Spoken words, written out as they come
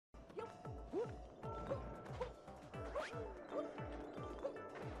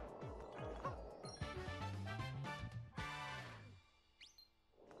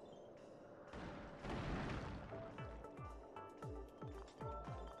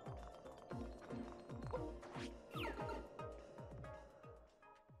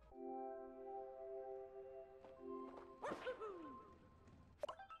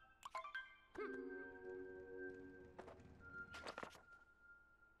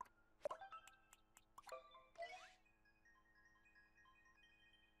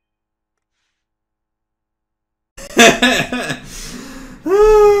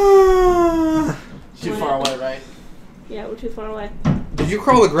Too far away, right? Yeah, we're too far away. Did you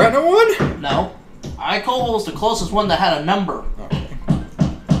call the Gretna one? No. Icole was the closest one that had a number. Okay.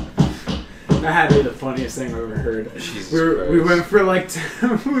 That had to be the funniest thing I've ever heard. We went for like we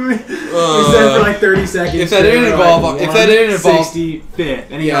said for like 30 seconds. If that didn't involve, like, if that didn't involve 65th,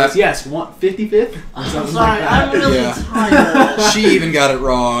 and he goes, yes, 55th. I'm sorry, I'm really tired. She even got it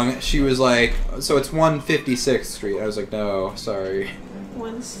wrong. She was like, so it's 156th Street. I was like, no, sorry.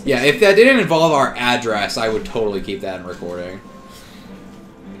 Yeah, if that didn't involve our address, I would totally keep that in recording.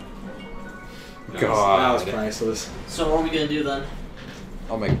 God, that was priceless. So what are we gonna do then?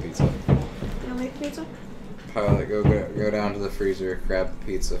 I'll make a pizza. You'll make pizza? Pilot, go down to the freezer, grab the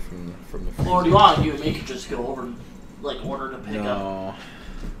pizza from the freezer. Or do you want you and me could just go over and like order to pick up? No.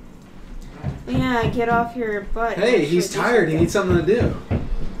 Yeah, get off your butt. Hey, he's tired. He needs something to do.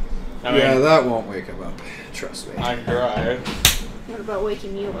 I mean, yeah, that won't wake him up. Trust me. I'm dry. What about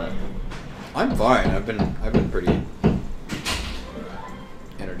waking you up? I'm fine. I've been pretty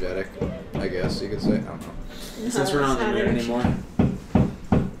energetic, I guess you could say. I don't know. No, Since we're not on the moon anymore.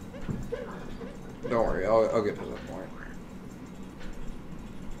 Don't worry, I'll get to that point.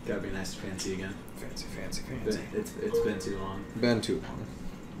 Gotta be nice and fancy again. Fancy. It's been too long. Been too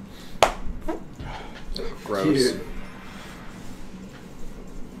long. Gross. Cute.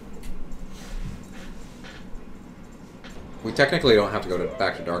 We technically don't have to go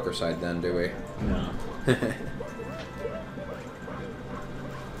back to Darker Side then, do we? No.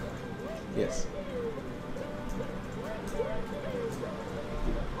 Yes.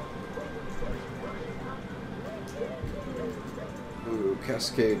 Ooh,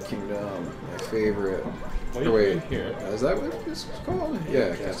 Cascade Kingdom, my favorite. What are Oh, you wait, doing here? is that what this is called?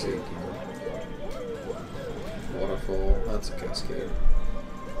 Yeah, Cascade Kingdom. Waterfall, that's a cascade.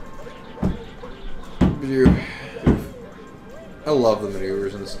 I love the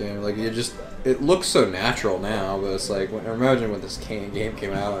maneuvers in this game. Like, it looks so natural now, but it's like, imagine when this game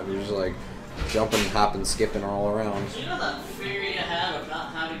came out and you're just like jumping, hopping, skipping all around. You know that fear you had of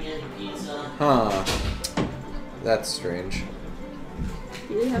not having any pizza? Huh. That's strange.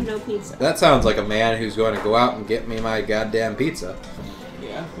 You have no pizza. That sounds like a man who's going to go out and get me my goddamn pizza.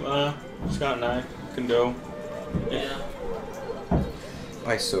 Yeah, Scott and I can go. Yeah.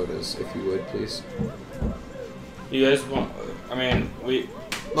 Buy sodas, if you would, please. You guys want? I mean, we.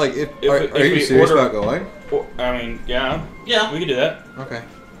 Like, are if you we serious order- about going? I mean, yeah. Yeah. We could do that. Okay.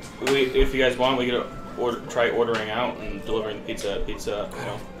 If you guys want, we could try ordering out and delivering the pizza. You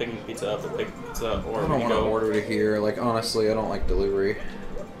know, picking the pizza up or picking the pizza up, or I we don't can want to go. order it here. Like, honestly, I don't like delivery.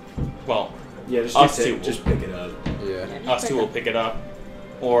 Well, Yeah, just Us just two. just pick it up. Yeah. us two will pick it up,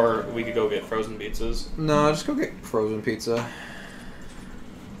 or we could go get frozen pizzas. No, just go get frozen pizza.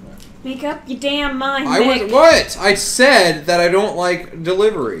 Make up your damn mind, I Nick. was what? I said that I don't like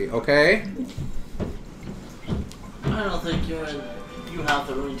delivery. Okay. I don't think you have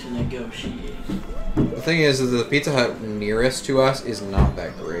the room to negotiate. The thing is the Pizza Hut nearest to us is not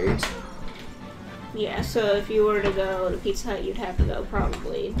that great. Yeah, so if you were to go to Pizza Hut, you'd have to go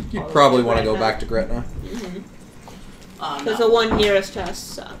probably. You'd probably want to go back to Gretna. Because the one nearest to us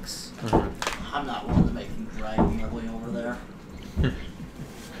sucks. I'm not willing to make them drag me all the way over there.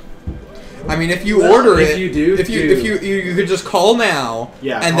 I mean, if you order if it, you do, if you could just call now,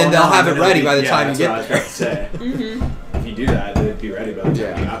 Yeah, and then call they'll now have and it then ready it'll by the be- time you that's get what I was there. about to say. If you do that, it'd be ready by the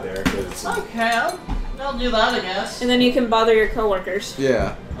time you got there. 'Cause it's, Okay, I'll do that, I guess. And then you can bother your coworkers.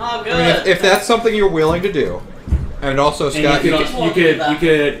 Yeah. Oh, good. I mean, if that's something you're willing to do, and also Scott, and you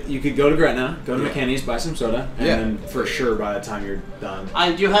you could go to Gretna, go to McKinney's, buy some soda, and Yeah. then for sure by the time you're done.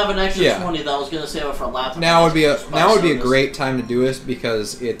 I do have an extra Yeah. 20 that I was going to save up for a laptop. now would be a Service. great time to do this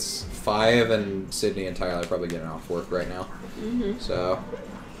because it's 5 and Sydney and Tyler are probably getting off work right now. So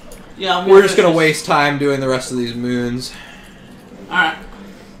Yeah, we're just gonna waste time doing the rest of these moons. Alright.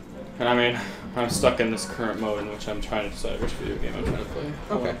 And I mean, I'm stuck in this current mode in which I'm trying to decide which video game I'm trying to play.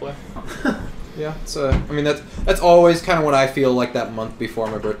 I wanna Okay. play. Yeah, so I mean that's always kind of what I feel like that month before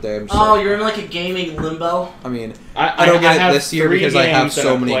my birthday. I'm just Oh, like, you're in like a gaming limbo? I mean, I don't get it have this year 3 because I have games that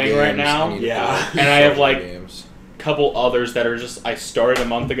so I'm many playing games right now. I need to Yeah. play. And I So have many like games. couple others that are just I started a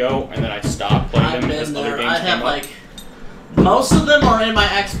month ago and then I stopped playing I've them because been other there. games I came have up. like... Most of them are in my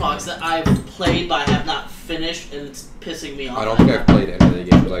Xbox that I've played but I have not finished, and it's pissing me off. I don't think I've played any of the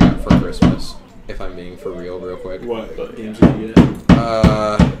games I got for Christmas. If I'm being for real quick. What games did you get?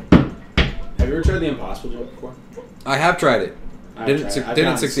 Have you ever tried the Impossible Joke before? I have tried it. I've Didn't tried it. I've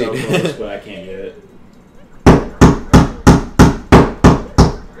didn't gotten succeed. So close, but I can't get it.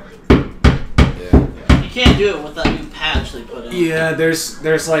 Yeah. can't do it with that new patch they put in. Yeah,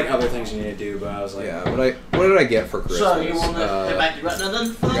 there's like other things you need to do, but I was like, Yeah, what did I get for Christmas? So you want to head back to Gretna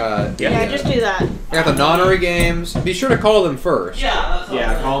then? For that? Yeah, just do that. I got the nonary games. Be sure to call them first. Yeah, that's all.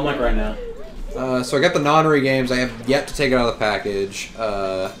 yeah, call them like right now. So I got the nonary games. I have yet to take it out of the package.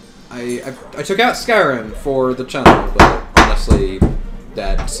 I took out Skyrim for the channel, but honestly,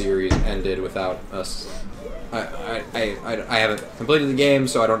 that series ended without us. I haven't completed the game,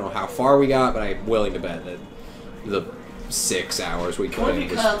 so I don't know how far we got, but I'm willing to bet that the 6 hours we put in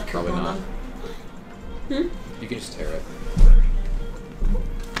was probably not. You can just tear it.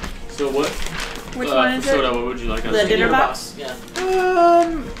 So what? Which one is soda, it? what would you like? The dinner box? Yeah.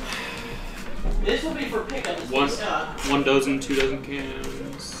 This will be for pickup. One dozen, 2 dozen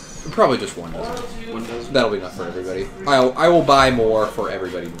cans. Probably just 1 dozen. 1 dozen. That'll be enough for everybody. I will buy more for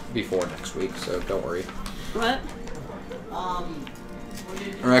everybody before next week, so don't worry. What?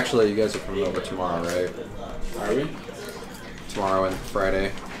 Or actually, you guys are coming over tomorrow, right? Are we? Tomorrow and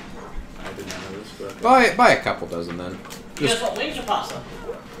Friday. I did not know this, but Buy a couple dozen then. You guys want wings or pasta?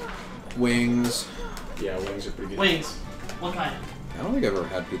 Wings. yeah, wings are pretty good. Wings. What kind? I don't think I've ever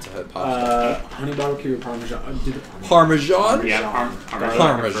had Pizza Hut pasta. Honey barbecue or parmesan. Parmesan? Yeah,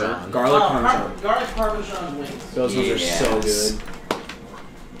 Parmesan. Garlic parmesan. Garlic parmesan wings. Those ones are so good.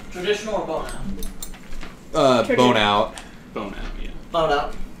 Traditional or bone Bone out. Bone out, yeah. Bone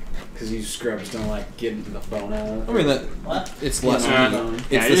out. Because you scrubs don't like getting the bone out. I mean, What? it's less Yeah, meat.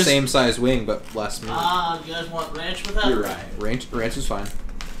 yeah, It's the same size wing, but less meat. You guys want ranch with that? You're right. Ranch is fine.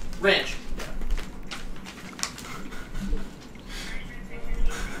 Ranch.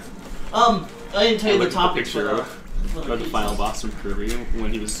 I didn't tell you the topics for picture the, of for the final boss from Kirby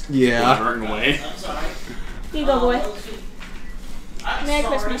when he was Yeah. running away. I'm sorry. Here you go, boy. I'm Merry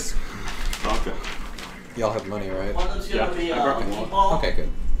sorry. Christmas. Okay. Y'all have money, right? One of them's gonna be I brought my wallet. meatball, Okay, good.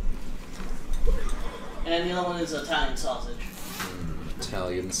 and the other one is Italian sausage.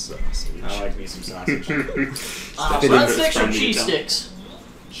 Italian sausage. I like me some sausage. Breadsticks or cheese sticks?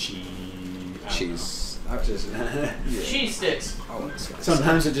 Cheese. Cheese sticks.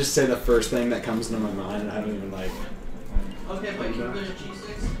 Sometimes I just say the first thing that comes into my mind, and I don't even like. Okay, but keep the cheese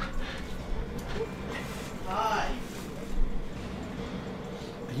sticks. Hi.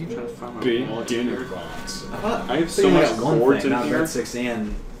 Are you trying to find my Big wallet dinner here? box. I have so much cords in not here. breadsticks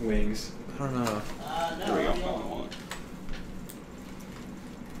and wings. I don't know. No, There we go. we Found my don't. wallet.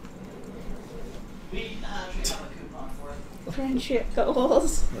 We actually have a coupon for it. Friendship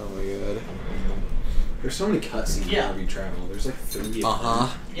goals. Oh my god. There's so many cutscenes Yeah. whenever you travel. There's like 3 of them.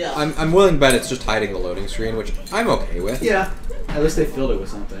 Yeah. I'm willing to bet it's just hiding the loading screen, which I'm okay with. Yeah. At least they filled it with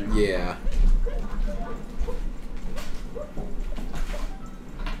something. Yeah.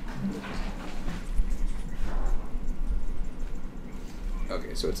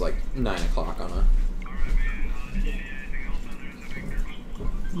 Okay, so it's like 9 o'clock on a.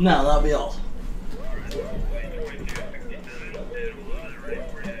 No, that'll be all.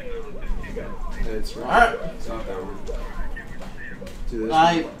 It's wrong. Alright. It's not that one. Do this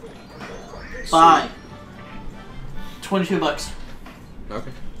Bye. Bye. $22.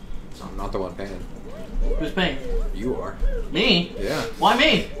 Okay. So I'm not the one paying. Who's paying? You are. Me? Yeah. Why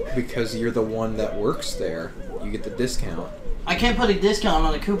me? Because you're the one that works there. You get the discount. I can't put a discount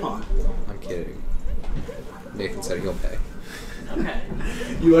on a coupon. I'm kidding. Nathan said he'll pay. Okay.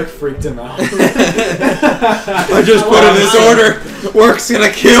 You like freaked him out. I just put in this order. Work's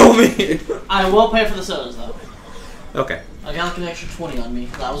gonna kill me. I will pay for the sodas though. Okay. I got like an extra 20 on me.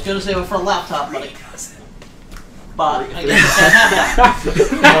 I was gonna save it for a laptop, but I guess I can't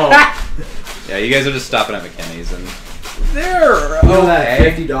have that. Yeah, you guys are just stopping at McKinney's and they're You know that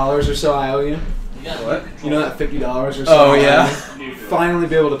 $50 or so I owe you? What? You know that $50 or so? Oh, I owe yeah? you? Finally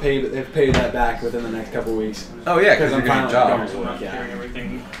be able to pay that back within the next couple weeks. Oh yeah, because I'm you're getting a finally job. going I'm not Yeah. hearing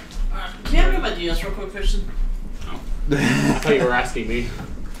everything. Can you have me my DS real quick, Christian? I thought you were asking me.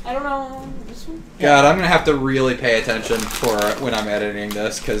 I don't know this one. God, I'm gonna have to really pay attention for when I'm editing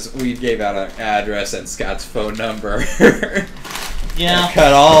this because we gave out an address and Scott's phone number. Yeah.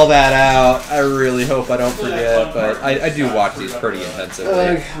 Cut all that out. I really hope I don't forget, but I do watch these pretty intensively.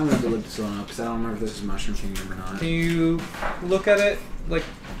 I'm gonna have to look this one up because I don't remember if this is Mushroom Kingdom or not. Can you look at it? Like,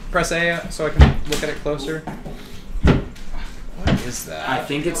 press A so I can look at it closer? What is I that?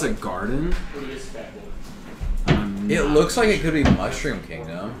 think it's a garden. It looks like it could be Mushroom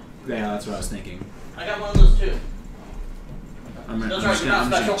Kingdom. Yeah, that's what I was thinking. I got one of those too. I'm Those just are gonna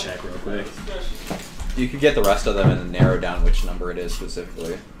not special. check real quick. You could get the rest of them and then narrow down which number it is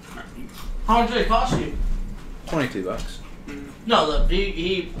specifically. How much did it cost you? $22. No,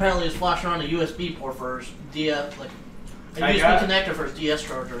 he apparently is flashing around a USB port for his DS, like a I USB got- connector for his DS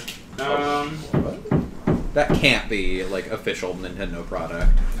charger. What? That can't be like official Nintendo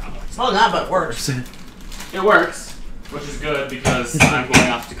product. Well, not, but it works. It works, which is good because I'm going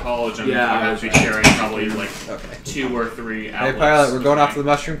off to college and Yeah, I'm going to be sharing probably like Okay. 2 or 3 Hey, outlets. Pilot, we're going off to the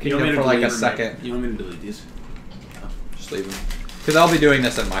Mushroom You want me Kingdom to for like a delete or second. You want me to delete these? Just leave them. Because I'll be doing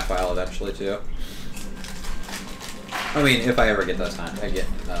this in my file eventually too. I mean, if I ever get that time,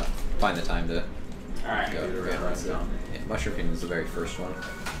 find the time to Alright. go. Yeah, Mushroom Kingdom is the very first one,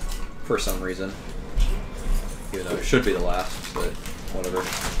 for some reason. Even though it should be the last, but whatever.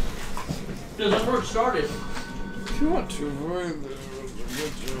 Because that's where it started. If you want to avoid the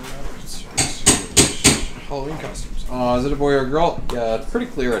Halloween costumes. Oh, is it a boy or a girl? Yeah, it's pretty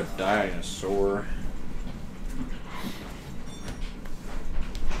clear a dinosaur.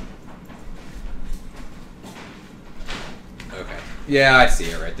 Okay. Yeah, I see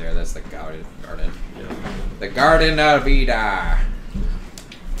it right there. That's the garden. Yeah. The Garden of Vida.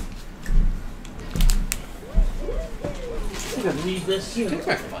 I'm gonna read this. You take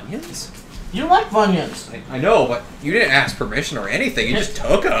my Funyuns? You like Funyuns. I know, but you didn't ask permission or anything. You just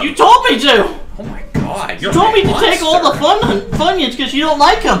took them. You told me to. Oh my god, You told me to take all the Funyuns because you don't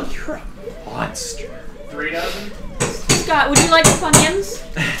like them. You're a monster. 3 dozen? Scott, would you like the Funyuns?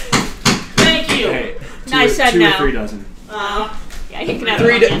 Thank you. Hey, Nice said 2 no. or 3 dozen. Yeah, you can have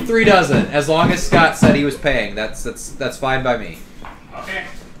Three, a Funyun. 3 dozen. As long as Scott said he was paying, that's fine by me. Okay.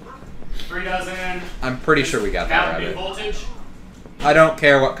 3 dozen. I'm pretty sure we got that That would be right. voltage. I don't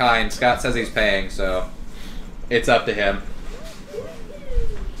care what kind. Scott says he's paying, so it's up to him.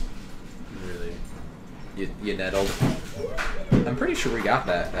 Really? You nettled. I'm pretty sure we got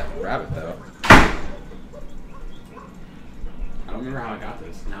that rabbit though. I don't remember how I got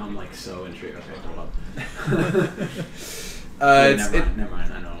this. Now I'm like so intrigued. Okay, hold up. Never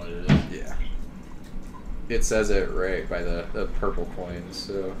mind. I know what it is. Yeah. It says it right by the purple coins,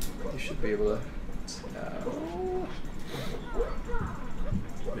 so you should be able to tell.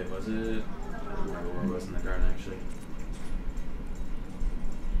 Wait, was it? I don't remember where it was in the garden actually.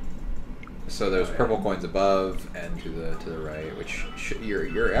 So there's purple coins above and to the right, which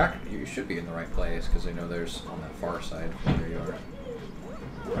you should be in the right place because I know there's on that far side where you are.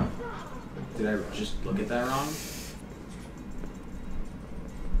 Did I just look at that wrong?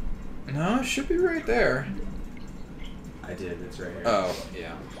 No, it should be right there. I did. It's right here. Oh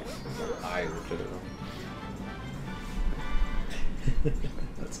yeah, I looked at it wrong.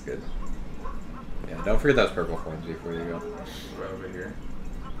 That's good. Yeah, don't forget those purple coins before you go. Right over here.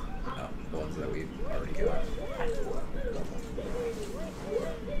 Oh, the ones that we already got.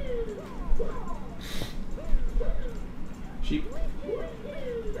 Sheep.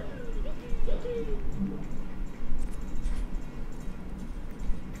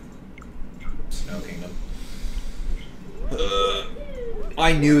 Snow Kingdom.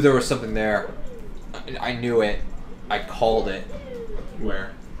 I knew there was something there. I knew it. I called it.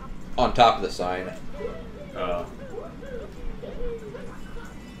 Where? On top of the sign.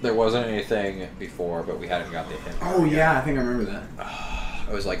 There wasn't anything before, but we hadn't got the hint. Oh yeah, I think I remember that.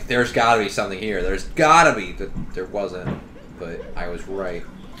 I was like, there's gotta be something here. There's gotta be. There wasn't, but I was right.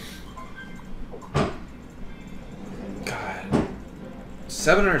 God.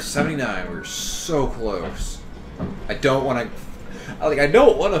 779, we were so close. I don't want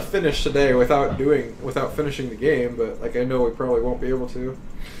to finish today without finishing the game, but like I know we probably won't be able to.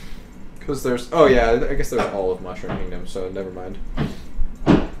 Cause there's, oh yeah, I guess there's all of Mushroom Kingdom, so never mind.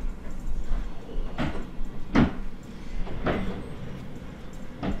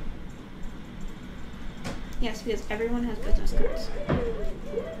 Yes, because everyone has business cards.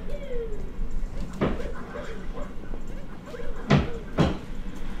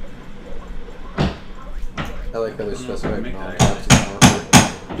 I like how they specify make that non-toxic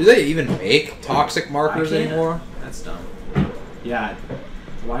marker. Do they even make toxic markers I can't. anymore? That's dumb. Yeah.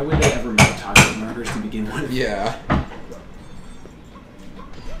 Why would they ever make toxic markers to begin with? Yeah.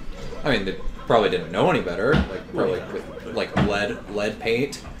 I mean, they probably didn't know any better. Like probably yeah. with like lead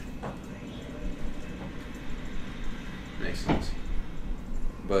paint. Makes sense.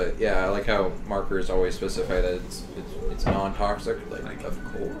 But yeah, I like how markers always specify that it's non-toxic. Like of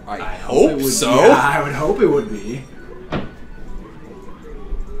course, I hope it would so. Be. Yeah, I would hope it would be.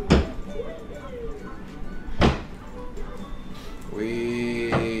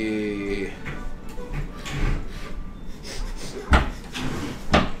 We.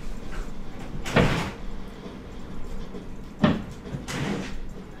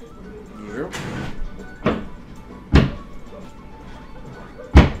 Yep.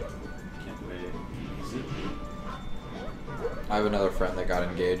 Can't wait. Is it? I have another friend that got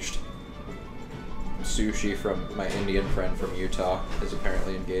engaged. Sushi from my Indian friend from Utah is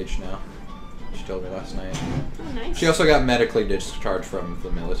apparently engaged now. She told me last night. Oh, nice. She also got medically discharged from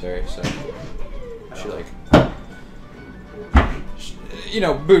the military, so she like, you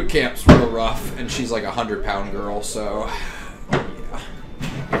know, boot camp's real rough, and she's like a 100-pound girl, so yeah.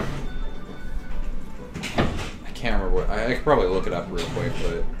 I can't remember what. I could probably look it up real quick,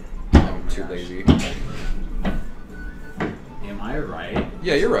 but I'm too lazy. Am I right?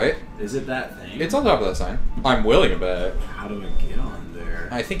 Yeah, you're right. Is it that thing? It's on top of that sign. I'm willing to bet. How do I get on there?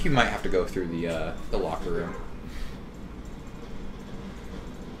 I think you might have to go through the locker room.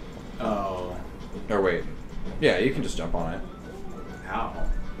 Oh. Or wait. Yeah, you can just jump on it. How?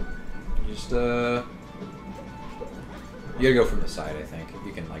 Just, you gotta go from the side, I think.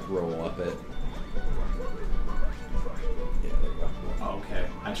 You can, like, roll up it. Yeah, there you go. Oh, okay.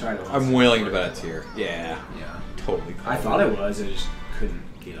 I tried it. I'm willing to bet it's here. Yeah. Yeah. Totally. I thought it was. I just couldn't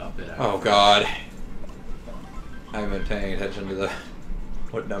get up it. Oh, God. I haven't been paying attention to the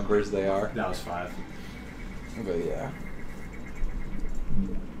what numbers they are. That was 5. But, yeah.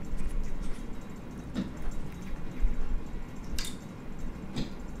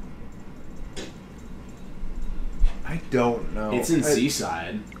 I don't know. It's in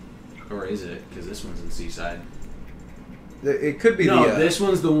Seaside. Or is it? Because this one's in Seaside. It could be no, the... this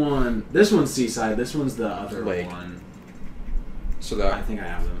one's the one... This one's Seaside. This one's the other Lake. one. So that... I think I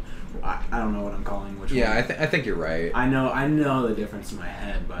have them. I don't know what I'm calling which one. Yeah, I think you're right. I know the difference in my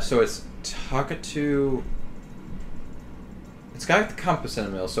head, but... So it's Takatu... It's got the compass in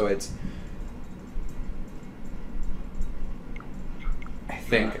the middle, so it's... I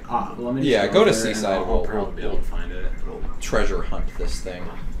think... let me just yeah, go to there and Seaside. I'll probably be able to find it. We'll treasure hunt this thing.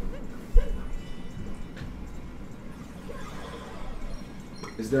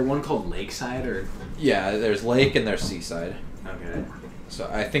 Is there one called Lakeside, or...? Yeah, there's Lake and there's Seaside. Okay. So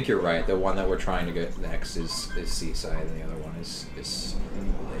I think you're right. The one that we're trying to get next is Seaside, and the other one is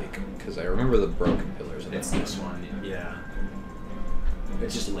Lake. Because I remember the broken pillars. In It's this one, yeah.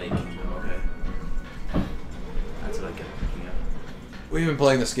 It's just Lake. Okay. That's what I kept picking up. We've been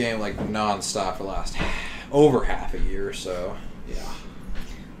playing this game like non-stop for the last over half a year, so yeah.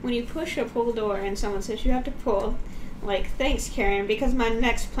 When you push a pull door and someone says you have to pull, like, thanks, Karen, because my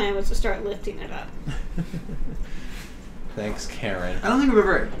next plan was to start lifting it up. Thanks, Karen. I don't think I've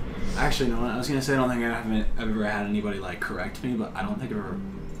ever... Actually, no, I was going to say I don't think I've ever had anybody, like, correct me, but I don't think I've ever,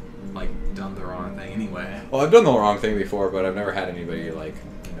 like, done the wrong thing anyway. Well, I've done the wrong thing before, but I've never had anybody, like,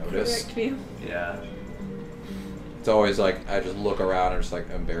 notice. Correct you. Yeah. It's always like, I just look around and just, like,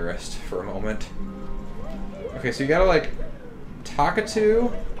 embarrassed for a moment. Okay, so you gotta, like,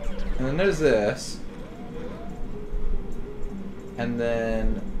 Takatu, and then there's this. And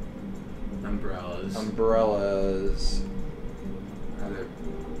then... Umbrellas. Umbrellas.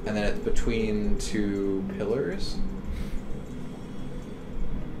 And then it's between two pillars.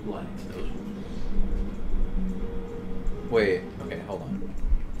 Like those. Wait, okay, hold on.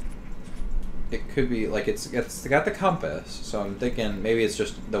 It could be, like, it's got the compass, so I'm thinking maybe it's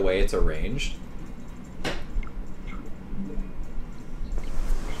just the way it's arranged.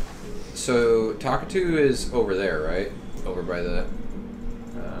 So, Takatu is over there, right? Over by the...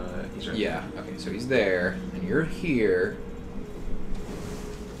 He's right. Yeah, okay, so he's there, and you're here.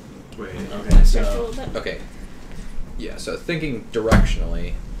 Wait, okay, Just a so... little bit. Okay. Yeah, so thinking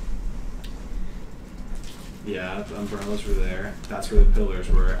directionally. Yeah, the umbrellas were there. That's where the pillars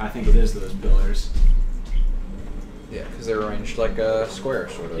were. I think it is those pillars. Yeah, because they're arranged like a square,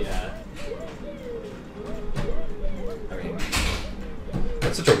 sort of. Yeah. I mean,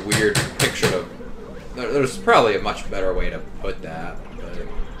 that's such a weird picture to... There's probably a much better way to put that, but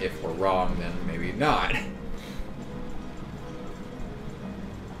if we're wrong, then maybe not.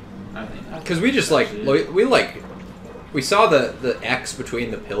 I think... Because we just, like, we saw the X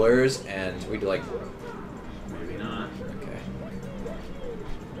between the pillars, and we, like... Maybe not. Okay.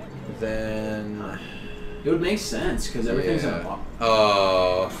 Then... It would make sense, because everything's in a box.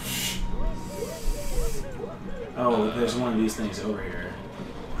 Oh... Oh, there's one of these things over here.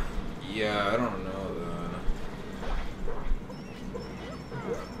 Yeah, I don't know, then.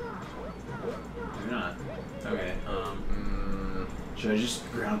 Maybe not. Okay, should I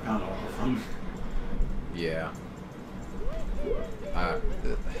just ground pound all of them? Yeah.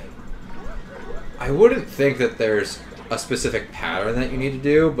 I wouldn't think that there's a specific pattern that you need to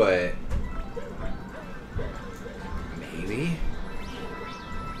do, but maybe.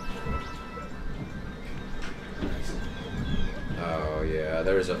 Oh yeah,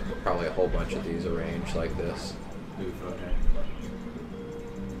 there's probably a whole bunch of these arranged like this. Oof, okay.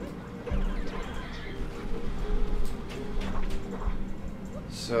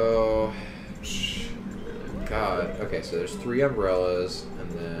 So God. Okay, so there's 3 umbrellas,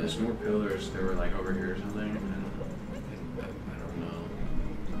 and then There's more pillars. They were like over here or something. I don't know.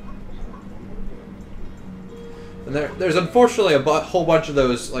 And there's unfortunately a whole bunch of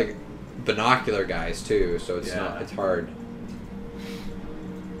those like binocular guys too, so it's not it's hard.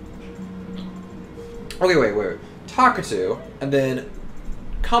 Okay, wait. Takatu, and then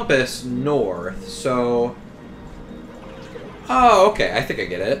compass north. So, oh, okay, I think I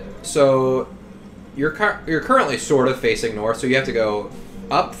get it. So, you're currently sort of facing north, so you have to go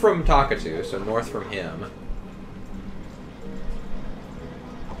up from Takatu, so north from him.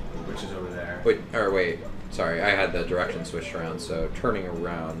 Which is over there. Wait. Sorry, I had the direction switched around. So turning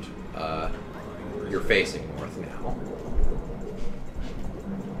around, you're facing north now.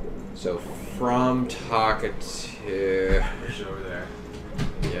 So from Takatu. Which is over there.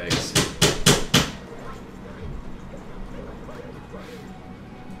 Yikes.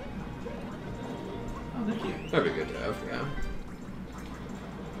 Oh, thank you. That'd be good to have, yeah.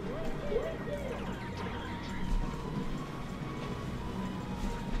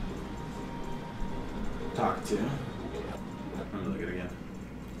 Talk to. I'm gonna look at it again.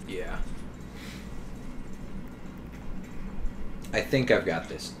 Yeah. I think I've got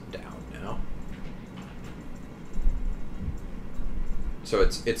this down now. So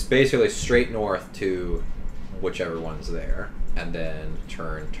it's basically straight north to whichever one's there, and then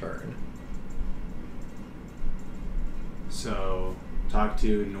turn. So, talk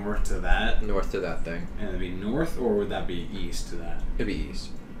to north to that, North to that thing. and it'd be north, or would that be east to that? It'd be east.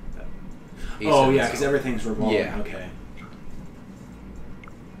 Oh and yeah, because south. everything's revolving. Yeah. Okay.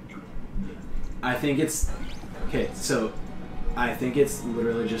 I think it's okay. So, I think it's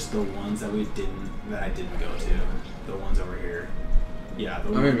literally just the ones that I didn't go to. The ones over here. Yeah, the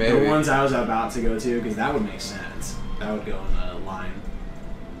maybe. ones I was about to go to, because that would make sense. That would go in a line.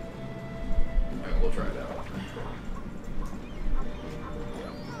 Alright, we'll try it out.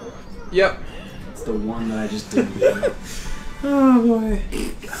 Yep. It's the one that I just didn't do. Oh boy.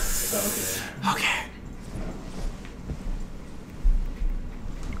 Okay.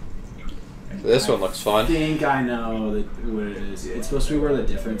 This one looks I fun. think I know what it is. It's supposed to be where the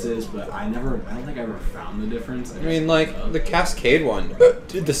difference is, but I don't think I ever found the difference. I mean, like, the Cascade one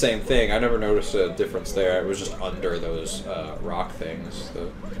did the same thing. I never noticed a difference there. It was just under those rock things.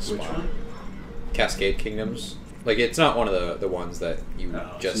 Which one? Cascade Kingdoms. Like, it's not one of the ones that you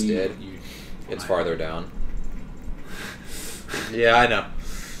just did. It's farther down. Yeah, I know.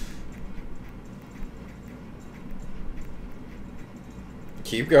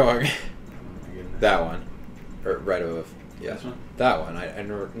 Keep going. That one. Or right above. Yeah. This one? That one. I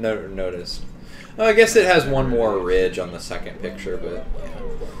never noticed. Oh, I guess it has one more ridge on the second picture, but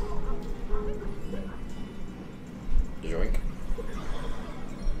yeah. Joink.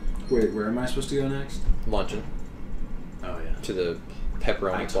 Wait, where am I supposed to go next? Luncheon. Oh yeah. To the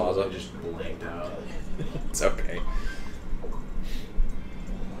Pepperoni I Plaza. totally just blanked out. It's okay.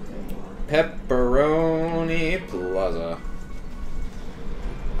 Pepperoni Plaza.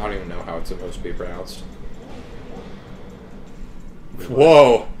 I don't even know how it's supposed to be pronounced.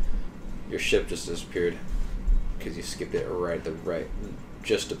 Whoa! Your ship just disappeared because you skipped it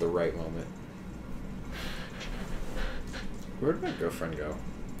just at the right moment. Where did my girlfriend go?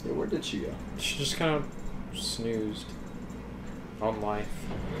 Yeah, where did she go? She just kind of snoozed on life.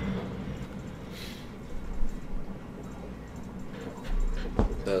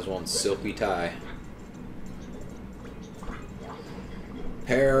 That was one silky tie.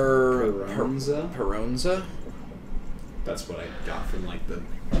 Peronza? That's what I got from like the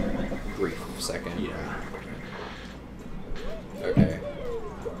Brief second. yeah. Okay.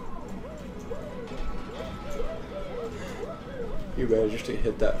 You managed to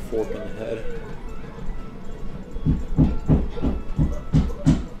hit that fork in the head.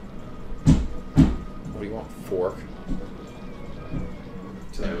 What do you want, fork?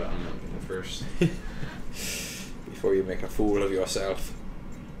 Tell you what, I'm gonna get it first. Before you make a fool of yourself.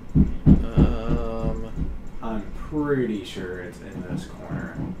 I'm pretty sure it's in this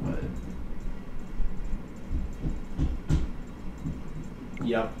corner, but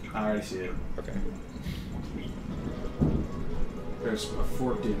yep, I already see it. Okay. There's a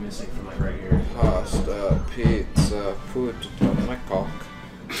fork dude missing from like right here. Pasta, pizza, put it on my cock.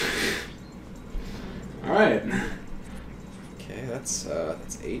 Alright. Okay, that's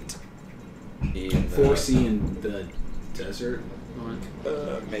 8. 4C in the desert one?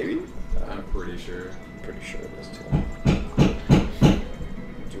 Maybe? I'm pretty sure. Pretty sure it was 2.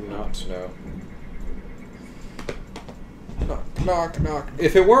 Do not know. knock, knock.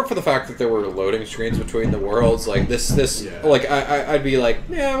 If it weren't for the fact that there were loading screens between the worlds, like like I'd be like,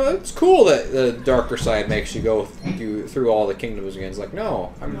 yeah, well, it's cool that the darker side makes you go through all the kingdoms again. It's like,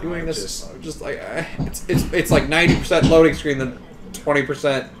 no, I'm doing this just like it's like 90% loading screen, then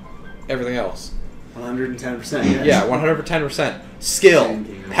 20% everything else. 110%. Yeah, 110% skill,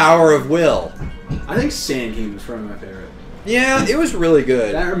 power of will. I think Sand Kingdom was probably my favorite. Yeah, it was really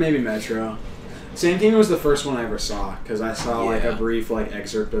good. That or maybe Metro. Sand Kingdom was the first one I ever saw because I saw like a brief like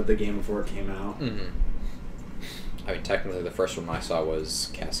excerpt of the game before it came out. Mm-hmm. I mean, technically, the first one I saw was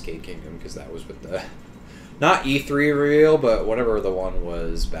Cascade Kingdom because that was with the not E3 reveal, but whatever the one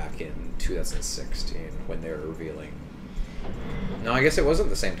was back in 2016 when they were revealing. No, I guess it wasn't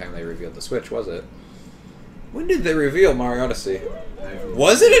the same time they revealed the Switch, was it? When did they reveal Mario Odyssey?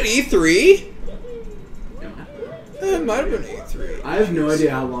 Was it at E3? It might have been E3. I have no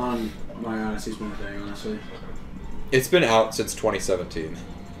idea how long Mario Odyssey's been a thing, honestly. It's been out since 2017.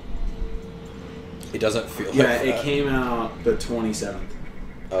 It doesn't feel like that. It came out the 27th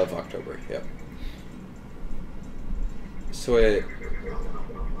of October. Yep. So it,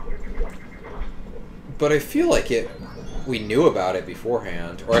 but I feel like it. We knew about it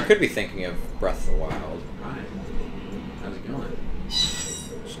beforehand, or I could be thinking of Breath of the Wild. Hi. How's it going?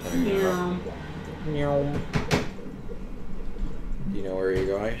 Do you know where you're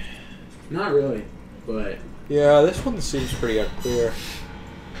going? Not really, but yeah, this one seems pretty unclear.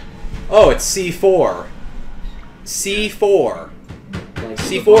 Oh, it's C4. C4. like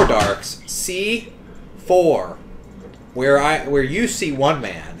C4 Darks. C4. Where you see one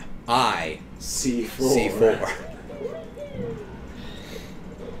man, I C4. C4.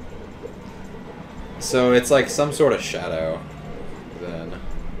 So it's like some sort of shadow, then.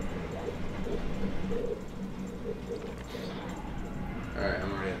 Alright,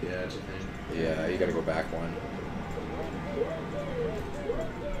 I'm already at the edge, I think. Yeah, you gotta go back one.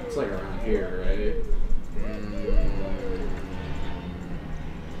 It's like around here, right?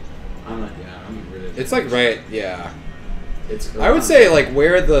 I'm really... It's like right, yeah. It's I would say like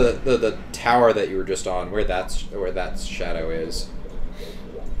where the tower that you were just on, where that shadow is.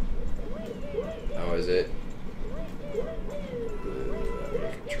 Oh, is it?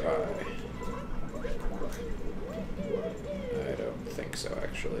 Try. I don't think so,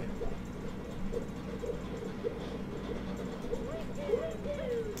 actually.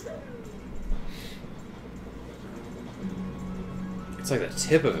 It's like the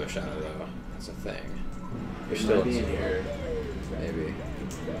tip of a shadow, though. That's a thing. You're still in here. Maybe.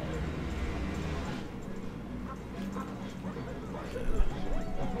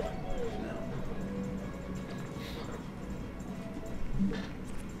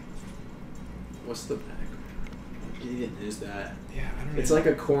 What's the back? Even is that? Yeah, I don't know. It's like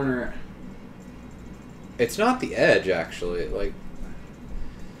a corner. It's not the edge, actually. Like,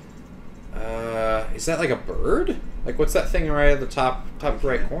 is that like a bird? Like, what's that thing right at the top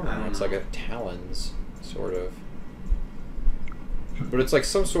right corner? It's like a talons, sort of. But it's like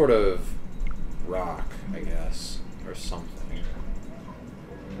some sort of rock, I guess, or something.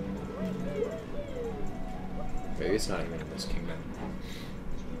 Maybe it's not even in this kingdom.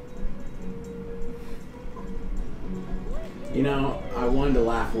 You know, I wanted to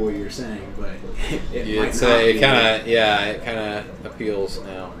laugh at what you were saying, but You'd say it kind of appeals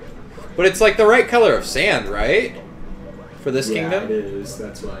now. But it's like the right color of sand, right? For this kingdom? Yeah, it is.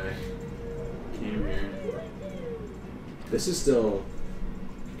 That's why I came here. This is still...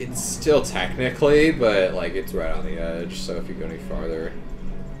 It's still technically, but like it's right on the edge, so if you go any farther...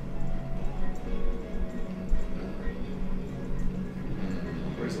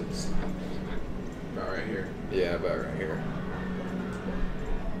 Where's it? About right here. Yeah, about right here.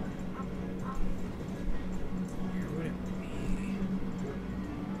 Where would it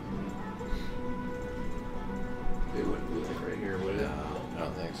be? It wouldn't be like right here, would it? No, I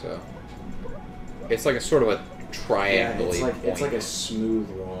don't think so. It's like a sort of a triangle. Yeah, it's like a smooth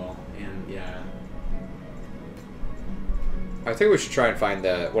wall, and yeah. I think we should try and find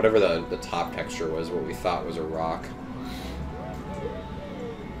whatever the top texture was, what we thought was a rock.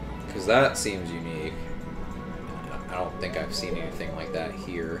 Because that seems unique. I don't think I've seen anything like that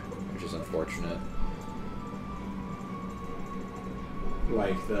here, which is unfortunate.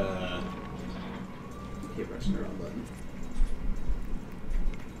 Like the... Keep pressing the wrong button.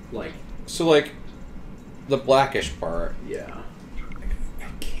 Like... So, like, the blackish part. Yeah. I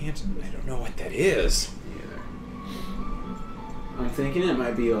don't know what that is. Either. I'm thinking it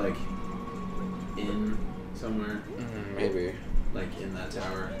might be, like, in somewhere. Maybe. Like, in that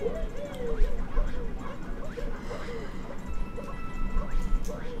tower.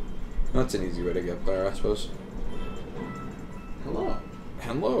 That's an easy way to get there, I suppose.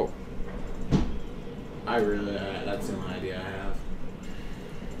 Hello. I really, that's the only idea I have.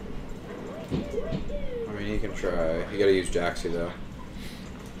 I mean, you can try. You gotta use Jaxi, though.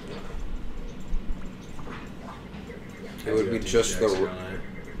 It would be just the...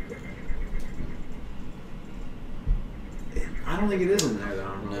 I don't think it is in there,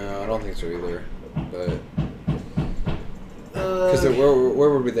 though. No, I don't think so either. But... Because where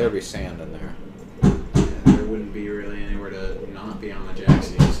would there be sand in there? Yeah, there wouldn't be really anywhere to not be on the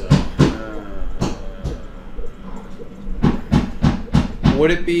Jaxi, so...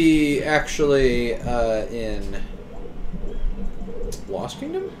 Would it be actually in Lost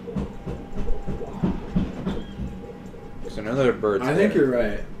Kingdom? Because I know there are birds I there. think you're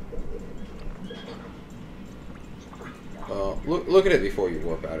right. Well, look at it before you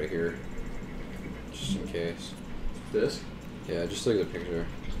warp out of here. Just in case. This? Yeah, just look at the picture.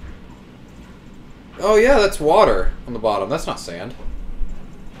 Oh yeah, that's water on the bottom. That's not sand.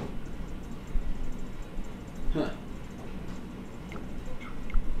 Huh.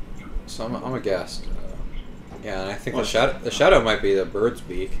 So I'm a guest. Yeah, and I think the shadow might be the bird's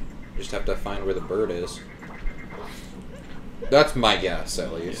beak. You just have to find where the bird is. That's my guess,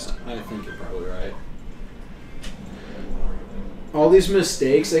 at least. Yeah, I think you're probably right. All these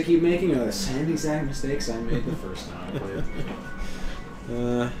mistakes I keep making are the same exact mistakes I made the first time I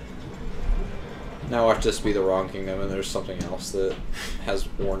played. Now watch this be the wrong kingdom, and there's something else that has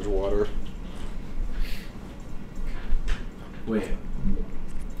orange water. Wait.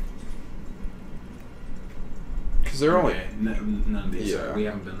 Because they're only... None of these Yeah. are. We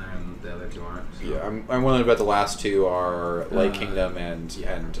haven't been there, and the other two aren't. So. Yeah, I'm willing to bet the last two are Light Kingdom and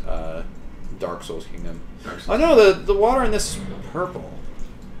yeah. and Dark Souls Kingdom. Dark Souls. Oh no, the water in this is purple.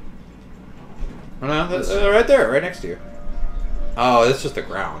 Oh no, that's right there, right next to you. Oh, that's just the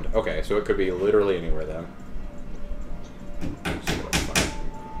ground. Okay, so it could be literally anywhere then.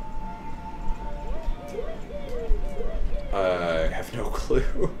 I have no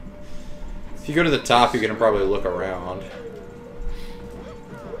clue. If you go to the top, you can probably look around.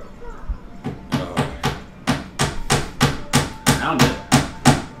 Found it.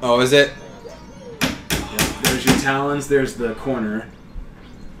 Oh, is it? Yep. There's your talons. There's the corner.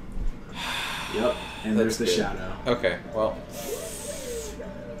 Yep. And there's the good. shadow. Okay, well.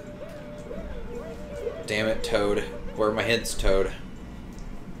 Damn it, Toad. Where are my hints, Toad?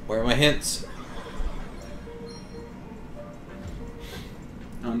 Where are my hints?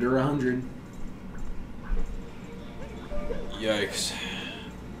 Under 100. Yikes.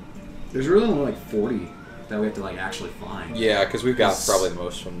 There's really only like 40 that we have to like actually find. Yeah, because we've got probably the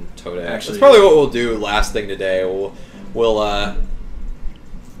most from Toad. Actually, That's probably what we'll do last thing today. We'll No.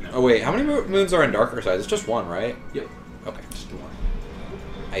 Oh wait, how many moons are in Darker Side? It's just one, right? Yep. Okay. Just the one.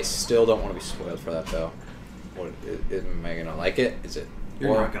 I still don't want to be spoiled for that though. What, am I gonna like it? Is it?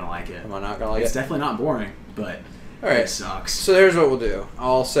 You're not gonna like it. Am I not gonna like It's it? definitely not boring, but All right. it sucks. So there's what we'll do.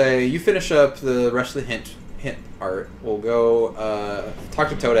 I'll say you finish up the rest of the hint art. We'll go talk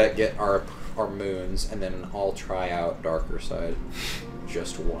to Toadette, get our moons, and then I'll try out Darker Side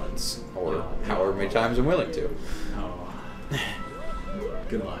just once, or however many times I'm willing to. Oh.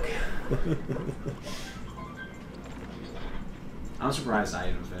 Good luck. I'm surprised I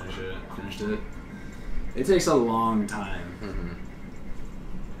even finished it. It takes a long time. Mm-hmm.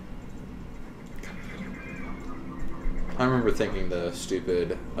 I remember thinking the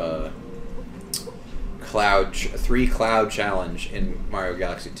stupid 3 cloud challenge in Mario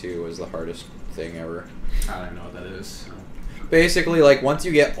Galaxy 2 was the hardest thing ever. I don't even know what that is. So. Basically, like, once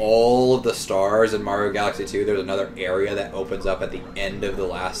you get all of the stars in Mario Galaxy 2, there's another area that opens up at the end of the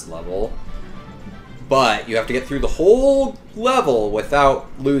last level. But you have to get through the whole level without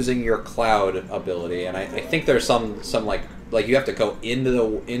losing your cloud ability. And I think there's some like you have to go into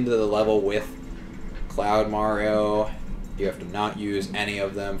the level with Cloud Mario. You have to not use any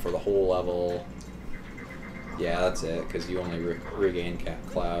of them for the whole level. Yeah, that's it, because you only regain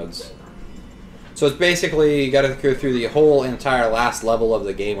clouds. So it's basically you got to go through the whole entire last level of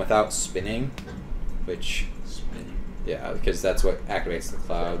the game without spinning, which yeah, because that's what activates the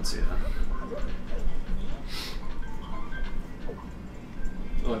clouds. Yeah.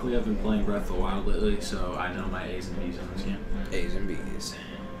 Luckily, I've been playing Breath of the Wild lately, so I know my A's and B's on this game. A's and B's.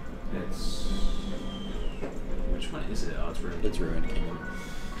 It's which one is it? Oh, it's Ruined. It's Ruined Kingdom.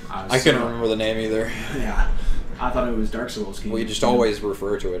 I I couldn't remember the name either. Yeah, I thought it was Dark Souls Kingdom. We just always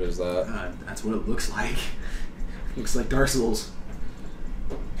refer to it as that. That's what it looks like. Looks like Dark Souls.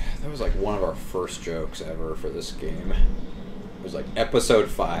 That was like one of our first jokes ever for this game. It was like episode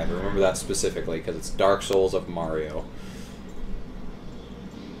 5. I remember that specifically because it's Dark Souls of Mario.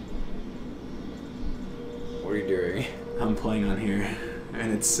 What are you doing? I'm playing on here.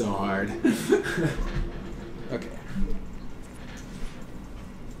 and it's so hard. Okay.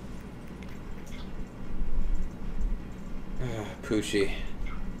 Poochie.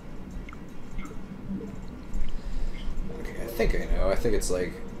 Okay, I think I know. I think it's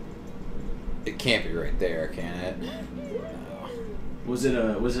like... It can't be right there, can it? No. Was it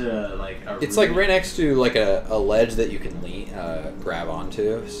a like a It's like right next to like a ledge that you can grab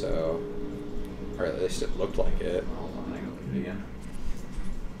onto, so... Or at least it looked like it. Hold on, I can look at it again.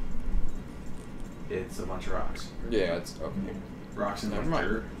 It's a bunch of rocks. Yeah, it's... Okay. Rocks and Never like mind.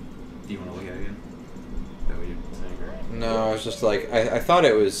 dirt. Do you want to look at it again? That way you think, right? No, it's just like... I thought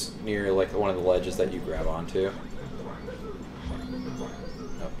it was near like one of the ledges that you grab onto. Oh,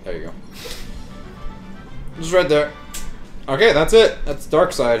 there you go. Just right there. Okay, that's it. That's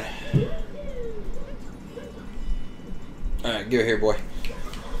Dark Side. Alright, give it here, boy.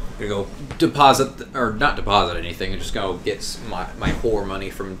 Gonna go deposit, or not deposit anything, just go get my whore money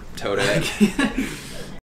from Toadette.